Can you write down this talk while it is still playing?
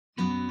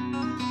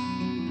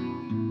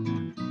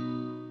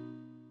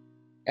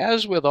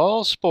As with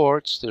all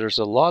sports, there's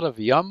a lot of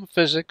yum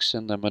physics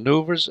in the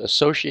maneuvers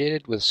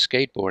associated with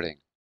skateboarding.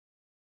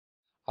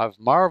 I've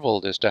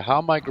marveled as to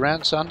how my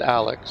grandson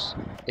Alex,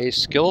 a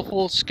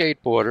skillful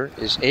skateboarder,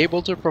 is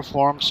able to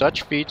perform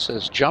such feats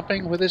as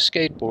jumping with his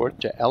skateboard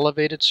to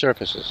elevated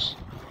surfaces.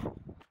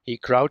 He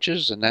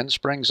crouches and then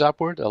springs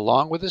upward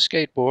along with his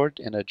skateboard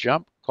in a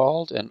jump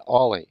called an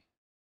ollie.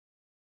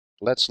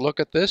 Let's look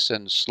at this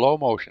in slow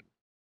motion.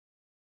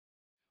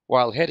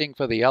 While heading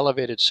for the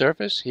elevated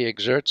surface, he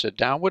exerts a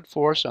downward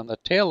force on the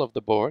tail of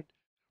the board,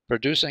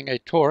 producing a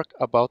torque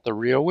about the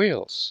rear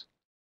wheels.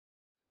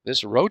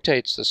 This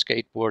rotates the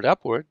skateboard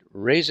upward,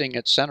 raising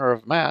its center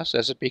of mass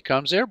as it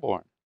becomes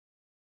airborne.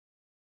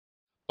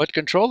 But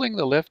controlling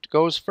the lift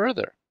goes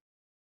further.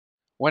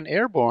 When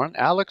airborne,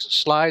 Alex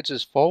slides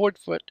his forward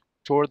foot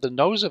toward the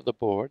nose of the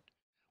board,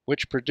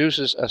 which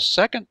produces a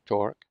second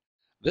torque,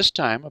 this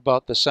time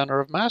about the center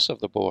of mass of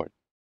the board.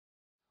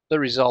 The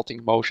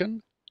resulting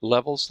motion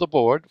levels the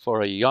board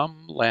for a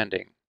yum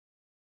landing.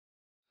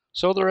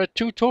 So there are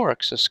two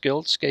torques a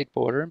skilled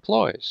skateboarder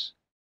employs.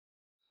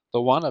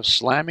 The one of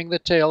slamming the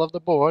tail of the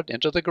board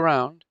into the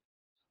ground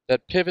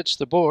that pivots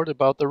the board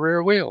about the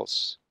rear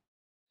wheels.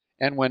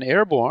 And when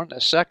airborne,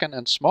 a second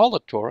and smaller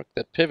torque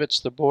that pivots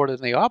the board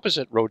in the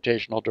opposite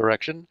rotational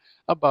direction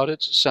about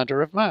its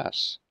center of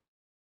mass.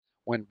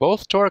 When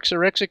both torques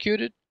are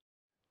executed,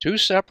 two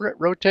separate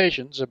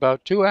rotations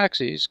about two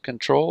axes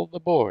control the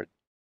board.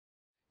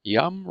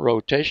 Yum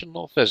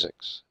rotational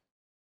physics.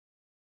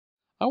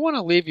 I want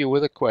to leave you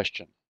with a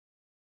question.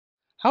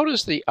 How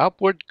does the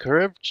upward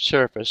curved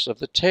surface of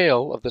the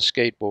tail of the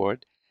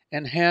skateboard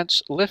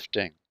enhance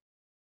lifting?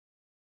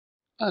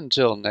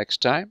 Until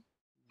next time,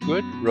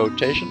 good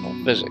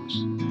rotational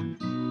physics.